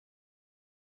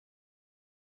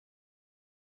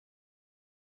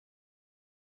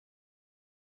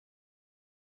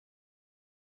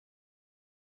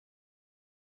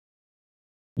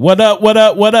What up, what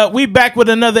up, what up? We back with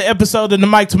another episode of the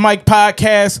Mike to Mike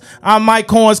podcast. I'm Mike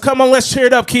Horns. Come on, let's cheer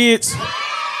it up, kids.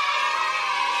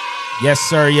 Yes,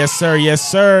 sir, yes, sir, yes,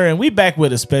 sir. And we back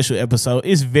with a special episode.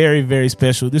 It's very, very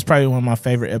special. This is probably one of my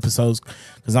favorite episodes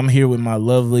because I'm here with my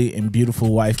lovely and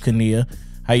beautiful wife, Kinea.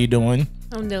 How you doing?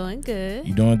 I'm doing good.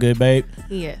 You doing good, babe?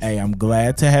 Yes. Hey, I'm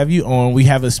glad to have you on. We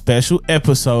have a special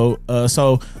episode.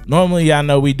 So normally, y'all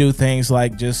know we do things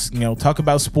like just, talk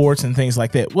about sports and things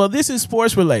like that. Well, this is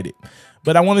sports related,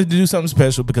 but I wanted to do something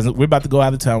special because we're about to go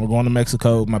out of town. We're going to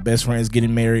Mexico. My best friend's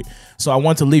getting married. So I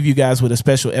want to leave you guys with a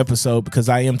special episode because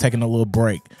I am taking a little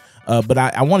break. But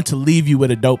I wanted to leave you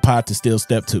with a dope pod to still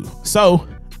step to. So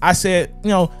I said,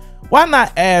 why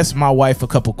not ask my wife a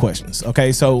couple questions?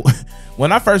 Okay, so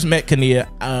when I first met Kinea,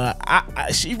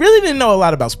 she really didn't know a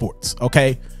lot about sports.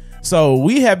 Okay, so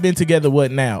we have been together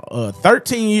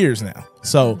 13 years now.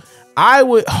 So I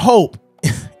would hope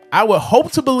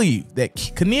to believe that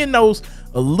Kinea knows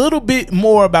a little bit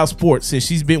more about sports since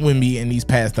she's been with me in these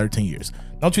past 13 years.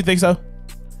 Don't you think so?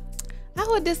 I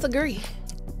would disagree.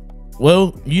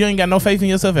 Well, you ain't got no faith in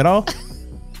yourself at all?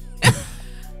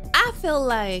 I feel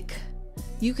like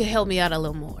you could help me out a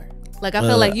little more. Like, I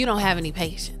feel like you don't have any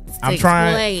patience to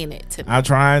explain it to me. I'm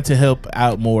trying to help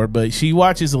out more, but she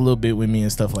watches a little bit with me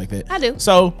and stuff like that. I do.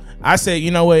 So I said,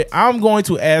 you know what? I'm going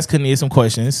to ask Kinea some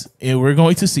questions, and we're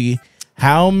going to see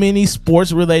how many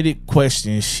sports-related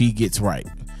questions she gets right.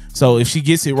 So if she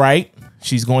gets it right,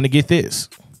 she's going to get this.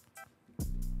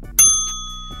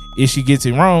 If she gets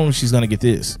it wrong, she's going to get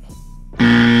this.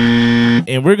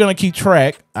 And we're going to keep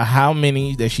track of how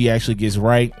many that she actually gets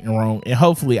right and wrong. And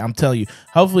hopefully, I'm telling you,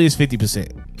 hopefully it's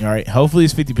 50%. All right. Hopefully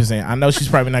it's 50%. I know she's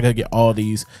probably not going to get all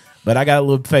these, but I got a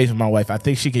little faith in my wife. I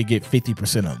think she could get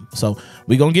 50% of them. So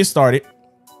we're going to get started.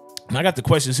 And I got the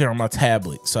questions here on my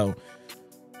tablet. So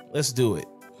let's do it.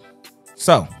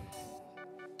 So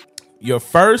your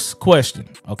first question,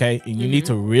 okay? And you need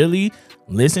to really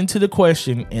listen to the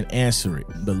question and answer it,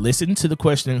 but listen to the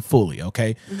question fully,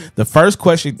 okay? The first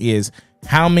question is,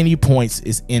 how many points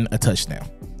is in a touchdown?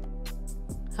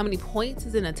 How many points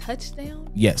is in a touchdown?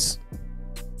 Yes.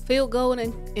 Field goal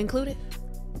included?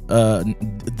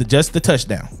 Just the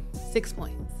touchdown. 6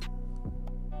 points.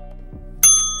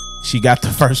 She got the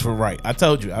first one right. I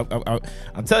told you.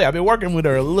 I'm telling you, I've been working with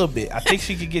her a little bit. I think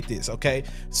she could get this, okay?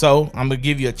 So I'm going to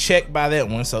give you a check by that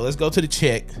one. So let's go to the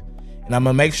check. And I'm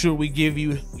going to make sure we give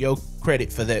you your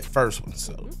credit for that first one.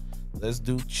 So let's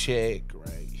do check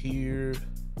right here.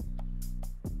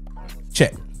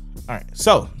 Check. All right.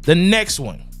 So the next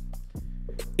one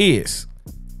is,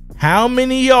 how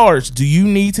many yards do you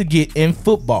need to get in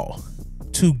football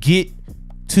to get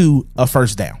to a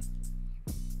first down?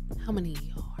 How many yards?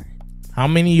 How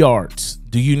many yards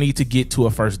do you need to get to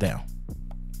a first down?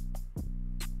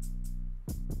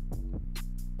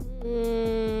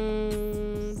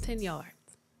 10 yards.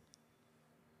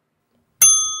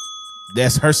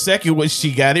 That's her second one.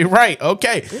 She got it right.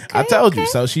 Okay. I told you.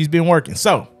 So she's been working.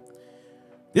 So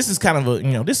this is kind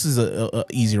of this is a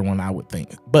easier one, I would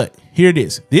think. But here it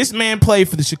is. This man played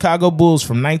for the Chicago Bulls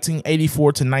from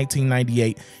 1984 to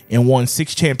 1998 and won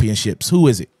 6 championships. Who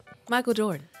is it? Michael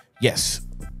Jordan. Yes.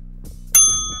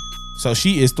 So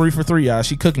she is 3 for 3, y'all.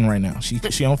 She cooking right now.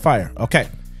 She on fire. Okay.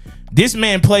 This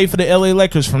man played for the LA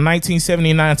Lakers from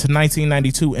 1979 to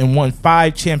 1992 and won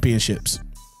 5 championships.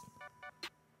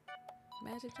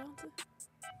 Magic Johnson.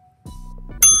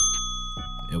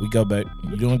 There we go, babe.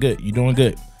 You're doing good. You're doing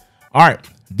good. All right.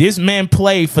 This man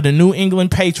played for the New England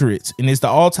Patriots and is the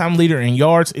all-time leader in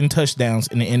yards and touchdowns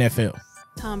in the NFL.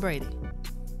 Tom Brady.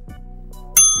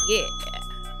 Yeah.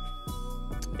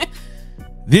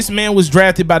 This man was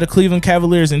drafted by the Cleveland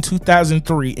Cavaliers in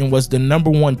 2003 and was the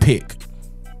 #1 pick.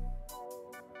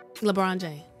 LeBron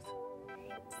James.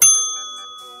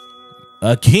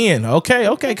 Again. Okay,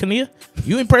 Kinea.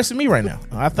 You impressing me right now.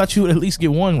 I thought you would at least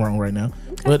get one wrong right now.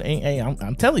 Okay. But hey,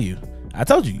 I'm telling you. I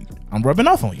told you. I'm rubbing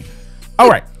off on you. All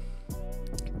right.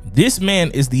 This man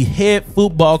is the head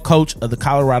football coach of the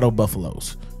Colorado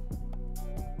Buffaloes.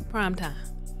 Prime time.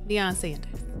 Deion Sanders.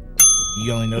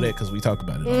 You only know that because we talk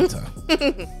about it all the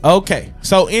time. Okay.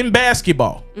 So in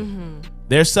basketball,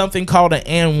 there's something called an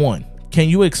and one. Can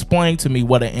you explain to me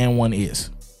what an and one is?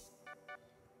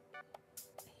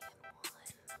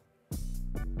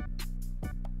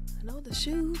 I know the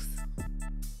shoes.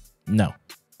 No.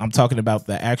 I'm talking about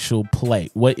the actual play.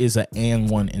 What is an and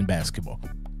one in basketball?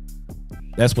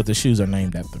 That's what the shoes are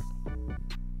named after.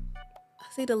 I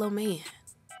see the little man.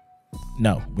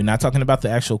 No, we're not talking about the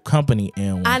actual company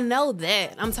and one. I know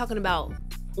that. I'm talking about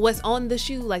what's on the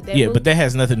shoe, like that. Yeah, move. but that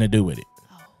has nothing to do with it.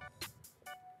 Oh.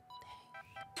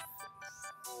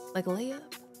 Like a layup?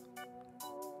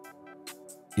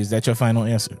 Is that your final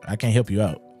answer? I can't help you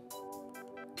out.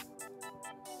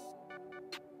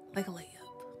 Like a layup.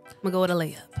 I'm gonna go with a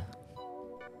layup.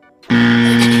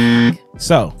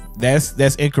 So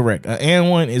that's incorrect. An and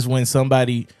one is when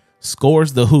somebody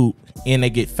scores the hoop and they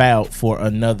get fouled for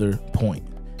another point.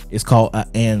 It's called an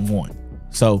and one.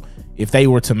 So if they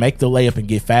were to make the layup and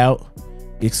get fouled,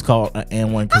 it's called an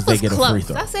and one because they get close. a free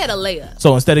throw. I said a layup.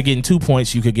 So instead of getting 2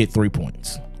 points, you could get 3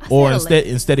 points. Or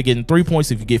instead of getting 3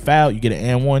 points, if you get fouled, you get an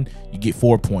and one, you get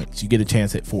 4 points. You get a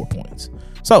chance at 4 points.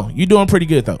 So you're doing pretty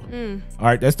good though. All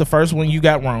right, that's the first one you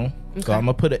got wrong. Okay. So I'm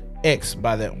gonna put an X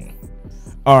by that one.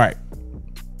 All right.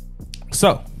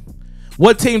 So,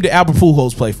 what team did Albert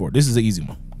Pujols play for? This is an easy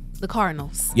one. The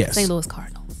Cardinals. Yes. St. Louis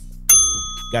Cardinals.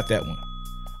 Got that one.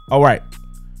 All right.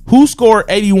 Who scored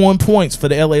 81 points for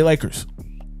the LA Lakers?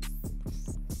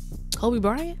 Kobe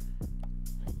Bryant.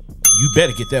 You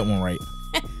better get that one right.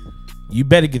 You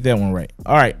better get that one right.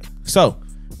 All right. So,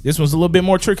 this one's a little bit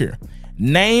more trickier.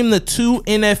 Name the 2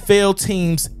 NFL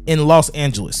teams in Los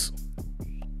Angeles.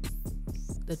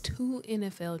 The 2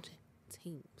 NFL teams.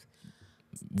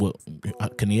 Well,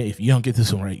 Kinea, if you don't get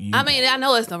this one right, I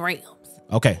know it's the Rams.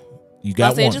 Okay, you got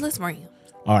Los one. Angeles Rams.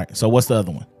 All right, so what's the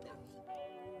other one?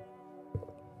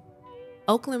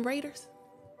 Oakland Raiders.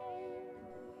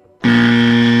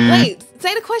 Wait,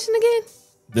 say the question again.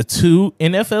 The 2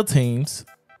 NFL teams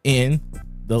in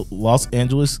the Los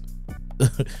Angeles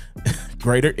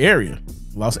greater area.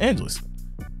 Los Angeles,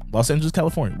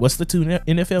 California. What's the 2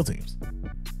 NFL teams?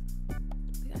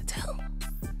 You gotta tell.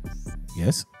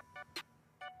 Yes.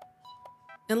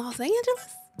 In Los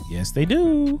Angeles? Yes, they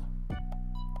do.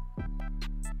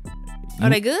 Are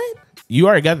they good? You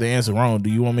already got the answer wrong. Do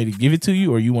you want me to give it to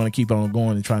you, or you want to keep on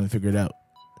going and trying to figure it out?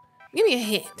 Give me a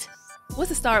hint.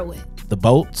 What's it start with? The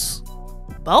boats.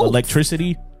 Boats?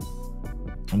 Electricity.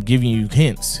 I'm giving you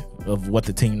hints of what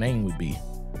the team name would be.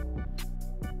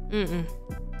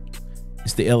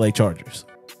 It's the LA Chargers.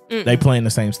 They play in the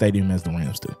same stadium as the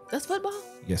Rams do. That's football?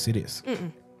 Yes, it is.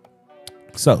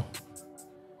 So,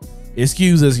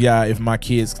 excuse us, y'all, if my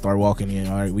kids start walking in.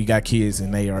 All right, we got kids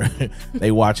and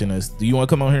they watching us. Do you want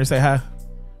to come on here and say hi?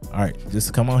 All right,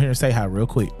 just come on here and say hi real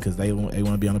quick because they want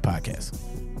to be on the podcast.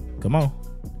 Come on,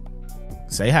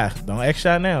 say hi. Don't act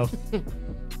shy now.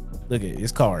 Look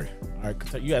it's Kari. All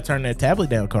right, you gotta turn that tablet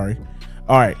down, Kari.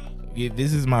 All right,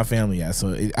 this is my family, y'all.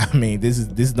 So this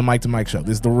is the Mike to Mike show.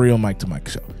 This is the real Mike to Mike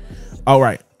show. All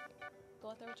right,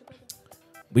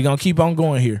 we gonna keep on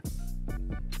going here.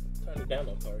 Turn it down,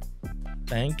 though, Kari.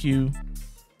 Thank you.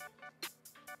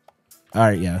 All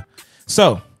right, yeah.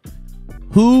 So,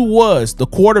 who was the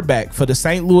quarterback for the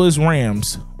St. Louis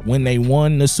Rams when they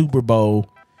won the Super Bowl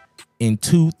in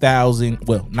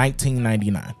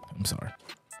 1999? I'm sorry.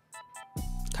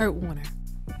 Kurt Warner.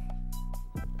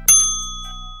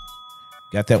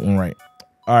 Got that one right.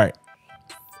 All right.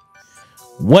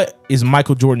 What is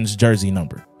Michael Jordan's jersey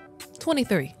number?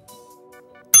 23.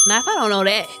 Now, if I don't know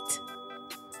that.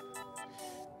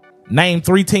 Name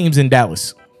 3 teams in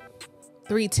Dallas.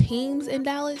 3 teams in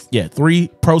Dallas? Yeah, 3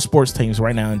 pro sports teams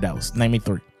right now in Dallas. Name me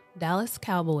 3. Dallas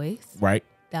Cowboys. Right.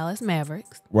 Dallas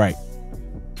Mavericks. Right.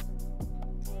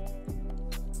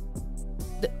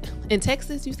 In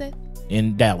Texas, you said?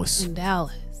 In Dallas. In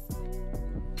Dallas.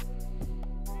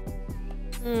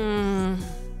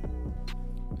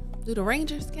 Do the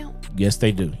Rangers count? Yes,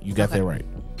 they do. You got that right.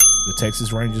 The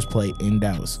Texas Rangers play in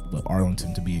Dallas, but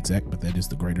Arlington to be exact, but that is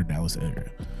the greater Dallas area.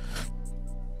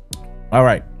 All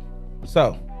right.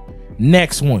 So,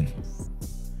 next one.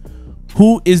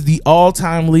 Who is the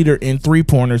all-time leader in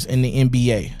 3-pointers in the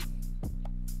NBA?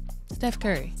 Steph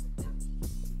Curry.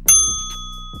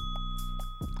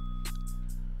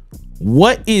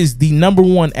 What is the number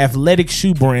 1 athletic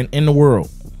shoe brand in the world?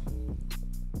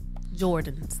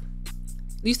 Jordans.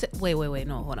 You said wait,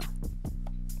 no, hold on.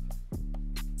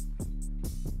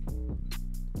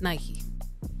 Nike.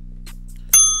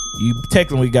 You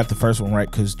technically got the first one right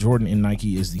because Jordan and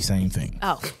Nike is the same thing.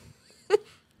 Oh.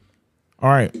 All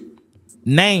right.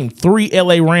 Name 3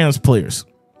 LA Rams players.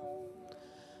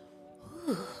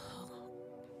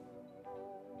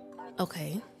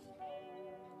 Okay.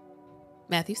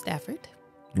 Matthew Stafford.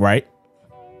 Right.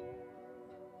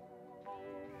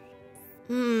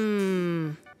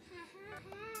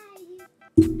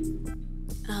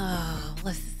 Oh,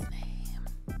 what's his name?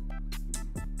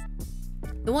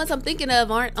 The ones I'm thinking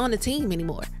of aren't on the team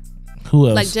anymore. Who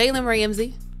else? Like Jalen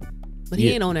Ramsey, but he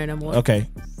ain't on there no more. Okay.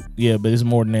 Yeah, but it's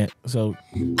more than that. So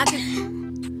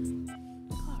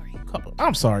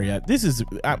I'm sorry.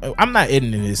 I'm not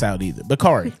editing this out either. But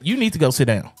Kari, you need to go sit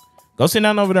down. Go sit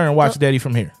down over there and watch Daddy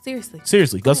from here.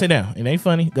 Seriously, go sit down. It ain't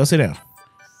funny. Go sit down.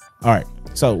 All right.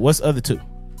 So what's the other 2?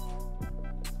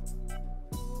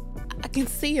 can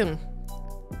see him.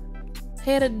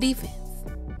 Head of defense.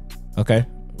 Okay.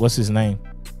 What's his name?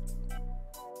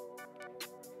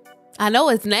 I know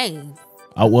his name.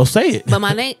 I will say it.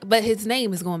 But his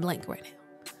name is going blank right now.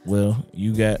 Well,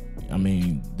 you got, I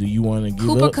mean, do you want to give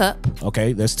Cooper up? Kupp.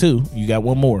 Okay, that's 2. You got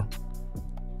one more.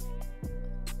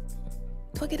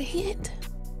 Do I get a hint?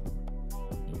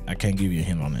 I can't give you a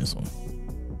hint on this one.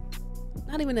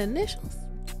 Not even the initials.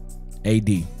 AD.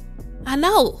 I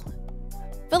know.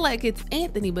 Feel like it's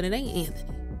Anthony, but it ain't Anthony.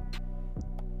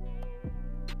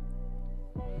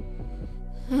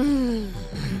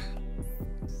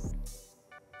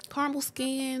 Caramel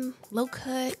skin, low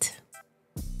cut.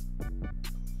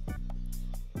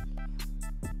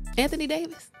 Anthony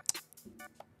Davis.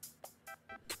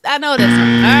 I know this one.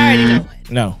 I already know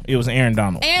it. No, it was Aaron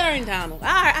Donald. Aaron Donald.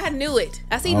 I knew it.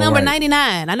 I see number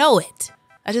 99. I know it.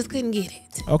 I just couldn't get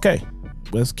it. Okay,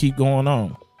 let's keep going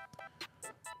on.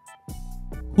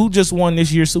 Who just won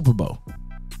this year's Super Bowl?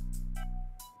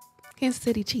 Kansas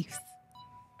City Chiefs.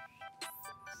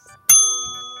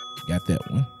 Got that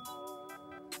one.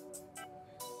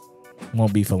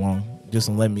 Won't be for long. Just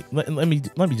let me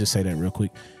just say that real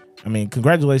quick. I mean,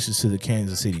 congratulations to the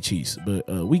Kansas City Chiefs, but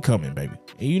we coming, baby.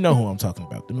 And you know who I'm talking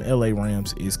about. Them LA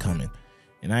Rams is coming.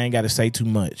 And I ain't got to say too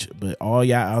much, but all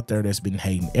y'all out there that's been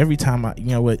hating, every time you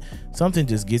know what, something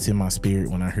just gets in my spirit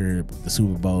when I hear the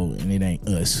Super Bowl and it ain't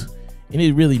us. And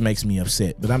it really makes me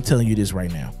upset. But I'm telling you this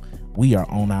right now. We are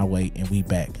on our way and we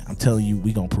back. I'm telling you,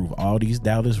 we going to prove all these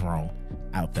doubters wrong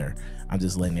out there. I'm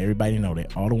just letting everybody know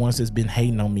that. All the ones that's been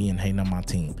hating on me and hating on my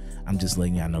team, I'm just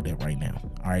letting y'all know that right now.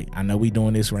 All right, I know we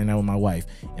doing this right now with my wife,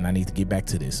 and I need to get back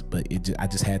to this, but I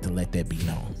just had to let that be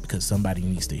known because somebody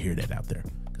needs to hear that out there.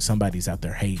 Because somebody's out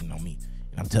there hating on me,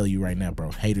 and I'm telling you right now,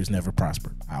 bro, haters never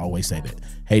prosper. I always say that.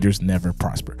 Haters never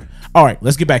prosper. All right,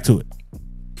 let's get back to it.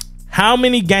 How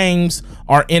many games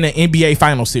are in an NBA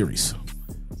final series?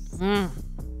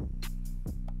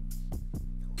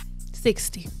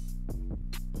 60.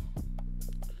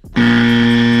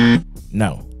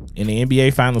 No. In the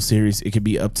NBA final series, it could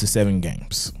be up to 7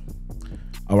 games.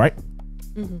 All right?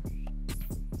 Mm-hmm.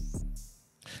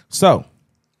 So,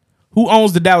 who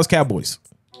owns the Dallas Cowboys?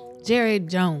 Jerry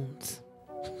Jones.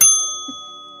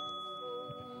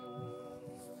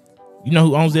 You know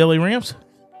who owns the LA Rams?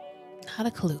 Not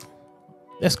a clue.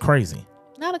 That's crazy.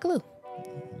 Not a clue.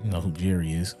 You know who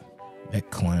Jerry is.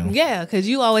 That clown. Yeah, because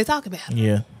you always talk about him.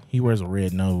 Yeah, he wears a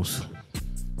red nose.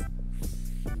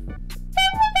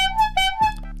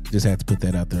 Just had to put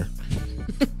that out there.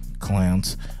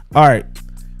 Clowns. All right.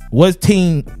 What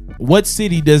city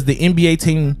does the NBA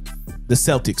team, the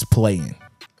Celtics, play in?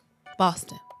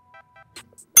 Boston.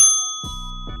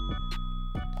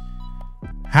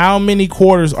 How many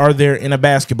quarters are there in a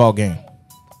basketball game?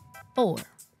 4.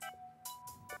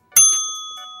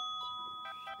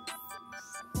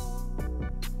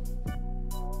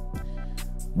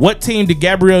 What team did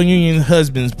Gabrielle Union's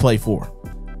husbands play for?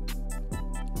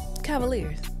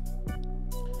 Cavaliers.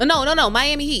 Oh, no.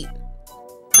 Miami Heat.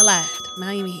 I lied.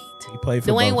 Miami Heat. He played for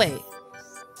Dwayne both. Wade.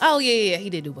 Oh, yeah. He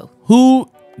did do both.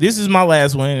 This is my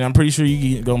last one, and I'm pretty sure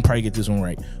you're going to probably get this one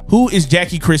right. Who is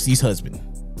Jackie Christie's husband?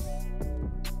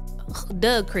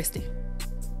 Doug Christie.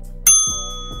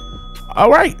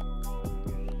 All right.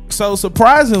 So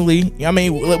surprisingly, I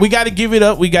mean, we got to give it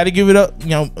up. We got to give it up. You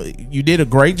know, you did a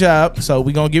great job. So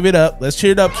we're going to give it up. Let's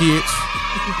cheer it up, kids.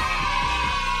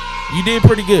 You did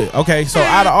pretty good. Okay. So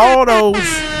out of all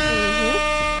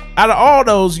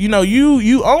those, you know,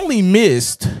 you only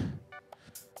missed,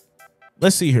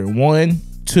 let's see here. 1,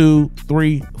 2,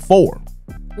 3, 4.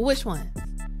 Which one?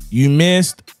 You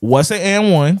missed What's It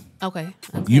and One. Okay.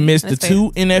 You missed That's the fair.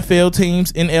 2 NFL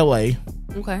teams in LA.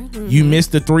 Okay. Mm-hmm. You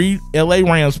missed the 3 LA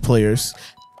Rams players.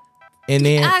 And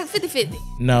then 50-50.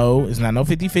 no, it's not no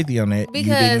 50-50 on that. Because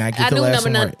you did not get I the knew last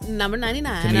number, one right. number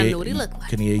 99. And I knew what he looked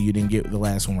like. Kinea, you didn't get the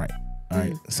last one right. All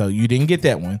right. So you didn't get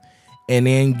that one. And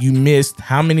then you missed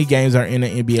how many games are in the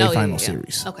NBA final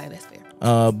series. Okay, that's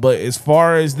fair. But as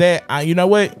far as that, you know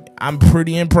what? I'm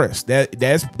pretty impressed.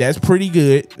 That's pretty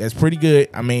good. That's pretty good.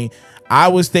 I mean, I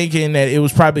was thinking that it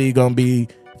was probably going to be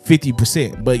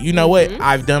 50%. But you know what?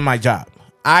 I've done my job.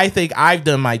 I think I've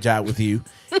done my job with you.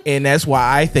 And that's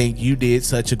why I think you did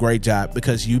such a great job,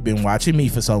 because you've been watching me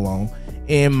for so long.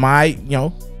 And my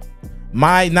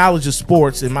knowledge of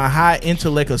sports and my high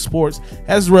intellect of sports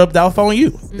has rubbed off on you.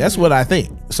 That's what I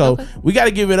think. So we got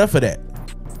to give it up for that.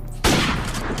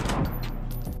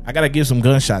 I got to give some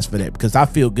gunshots for that, because I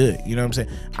feel good. You know what I'm saying?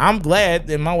 I'm glad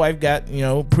that my wife got,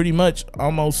 pretty much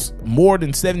almost more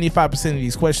than 75% of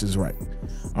these questions right.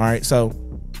 All right. So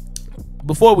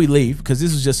before we leave, because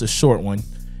this is just a short one,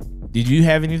 did you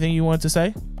have anything you want to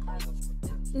say?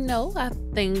 No, I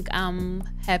think I'm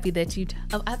happy that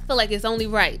I feel like it's only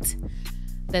right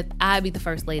that I be the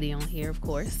first lady on here, of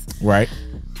course. Right.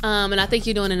 And I think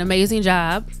you're doing an amazing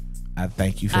job. I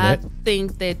thank you for that. I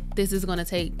think that this is going to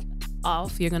take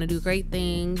off. You're going to do great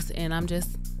things, and I'm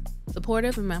just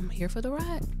supportive, and I'm here for the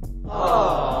ride.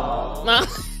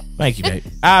 Thank you, babe.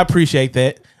 I appreciate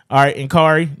that. All right, and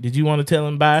Kari, did you want to tell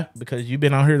them bye? Because you've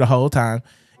been on here the whole time.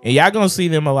 And y'all gonna see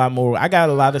them a lot more. I got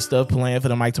a lot of stuff planned for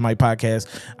the Mike to Mike podcast.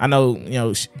 I know,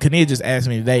 Kinea just asked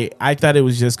me today. I thought it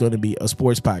was just going to be a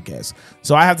sports podcast.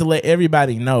 So I have to let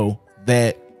everybody know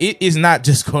that it is not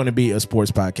just going to be a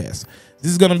sports podcast.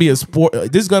 This is going to be This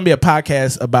is going to be a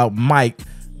podcast about Mike,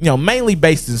 mainly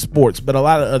based in sports, but a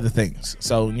lot of other things.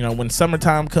 So, when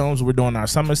summertime comes, we're doing our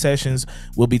summer sessions.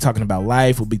 We'll be talking about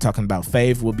life. We'll be talking about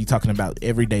faith. We'll be talking about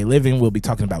everyday living. We'll be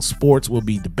talking about sports. We'll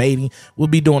be debating. We'll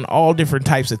be doing all different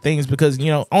types of things because,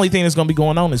 only thing that's going to be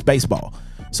going on is baseball.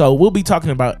 So we'll be talking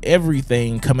about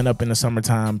everything coming up in the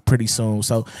summertime pretty soon.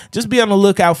 So just be on the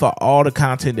lookout for all the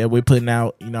content that we're putting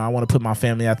out. I want to put my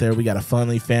family out there. We got a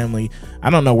funny family. I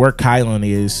don't know where Kylan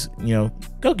is.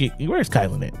 Where's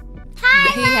Kylan at?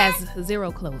 He has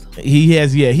zero clothes on. He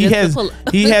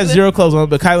has zero clothes on,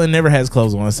 but Kylan never has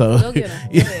clothes on. So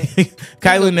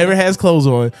Kylan never has clothes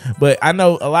on. But I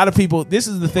know a lot of people, this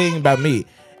is the thing about me.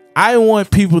 I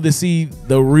want people to see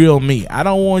the real me. I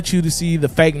don't want you to see the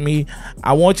fake me.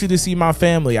 I want you to see my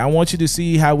family. I want you to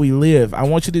see how we live. I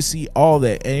want you to see all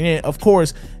that. And then, of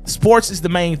course, sports is the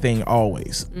main thing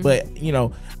always. Mm-hmm. But,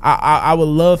 I would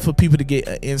love for people to get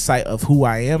an insight of who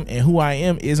I am, and who I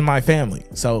am is my family.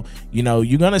 So, you're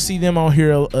going to see them on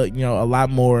here, a lot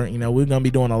more. We're going to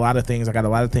be doing a lot of things. I got a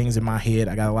lot of things in my head.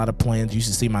 I got a lot of plans. You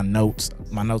should see my notes.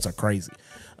 My notes are crazy.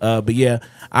 But yeah,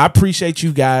 I appreciate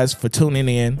you guys for tuning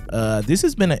in. This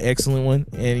has been an excellent one.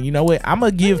 And you know what? I'm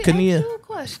going to give Kinea a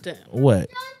question. What?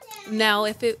 Now,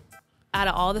 out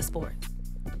of all the sports,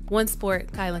 one sport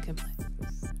Kylan can play.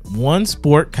 One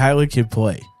sport Kylan can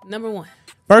play. Number one.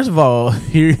 First of all,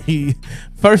 Kylan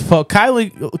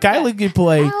can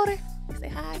play. Say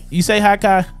hi. You say hi,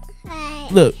 Kai? Hi.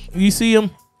 Look, you see him?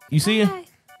 You see him? Hi.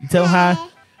 You tell him hi?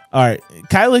 All right.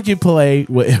 Kylan can play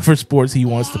whatever sports he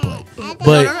wants to play.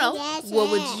 But no.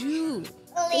 What would you?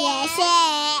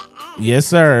 Yes,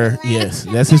 sir. Yes.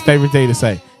 That's his favorite thing to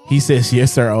say. He says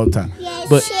yes, sir, all the time.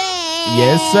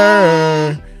 Yes,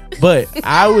 sir. But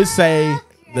I would say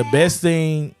the best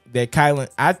thing that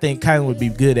I think Kylan would be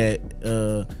good at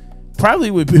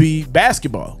probably would be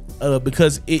basketball.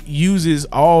 Because it uses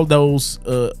all those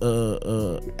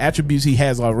attributes he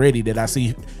has already that I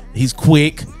see. He's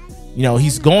quick.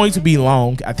 He's going to be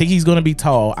long. I think he's going to be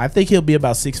tall. I think he'll be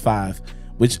about 6'5",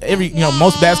 which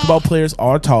most basketball players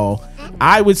are tall.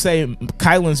 I would say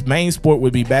Kylan's main sport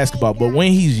would be basketball, but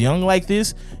when he's young like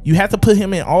this, you have to put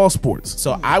him in all sports.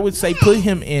 So I would say put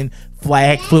him in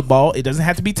flag football. It doesn't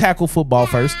have to be tackle football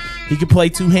first. He could play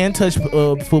two-hand touch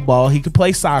football. He could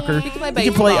play soccer. He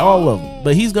could play all of them.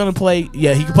 But he's going to play,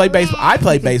 he could play baseball. I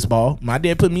play baseball. My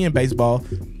dad put me in baseball.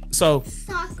 So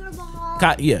Soccer ball.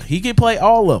 He could play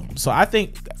all of them. So I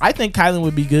think Kylan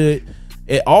would be good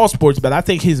at all sports, but I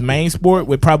think his main sport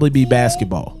would probably be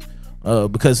basketball.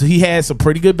 Because he has some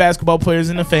pretty good basketball players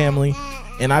in the family,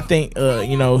 and I think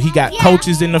he got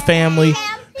coaches in the family.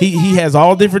 He has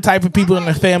all different type of people in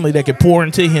the family that can pour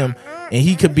into him, and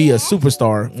he could be a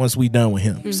superstar once we done with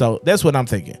him. Mm-hmm. So that's what I'm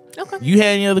thinking. Okay. You had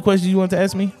any other questions you want to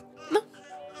ask me? No.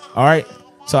 All right.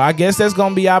 So I guess that's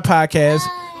gonna be our podcast.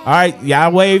 All right,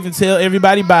 y'all wave and tell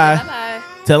everybody bye. Bye-bye.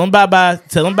 Tell them bye-bye.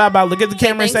 Tell them bye-bye. Look at the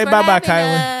camera and say bye-bye,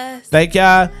 Kylan. Thank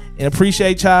y'all and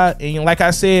appreciate y'all. And like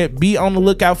I said, be on the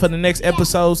lookout for the next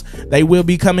episodes. They will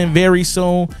be coming very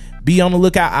soon. Be on the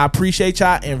lookout. I appreciate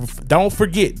y'all. And don't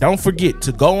forget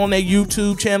to go on their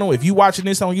YouTube channel. If you watching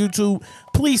this on YouTube,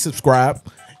 please subscribe.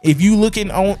 If you looking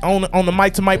on the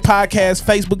Mike to Mike podcast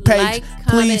Facebook page,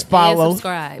 please follow,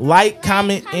 like,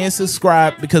 comment, and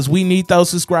subscribe, because we need those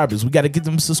subscribers. We got to get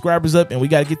them subscribers up, and we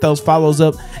got to get those follows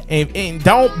up. And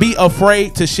don't be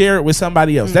afraid to share it with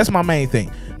somebody else. That's my main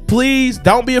thing. Please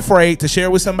don't be afraid to share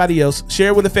it with somebody else. Share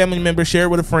it with a family member. Share it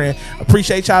with a friend.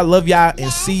 Appreciate y'all. Love y'all,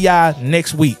 and see y'all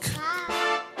next week.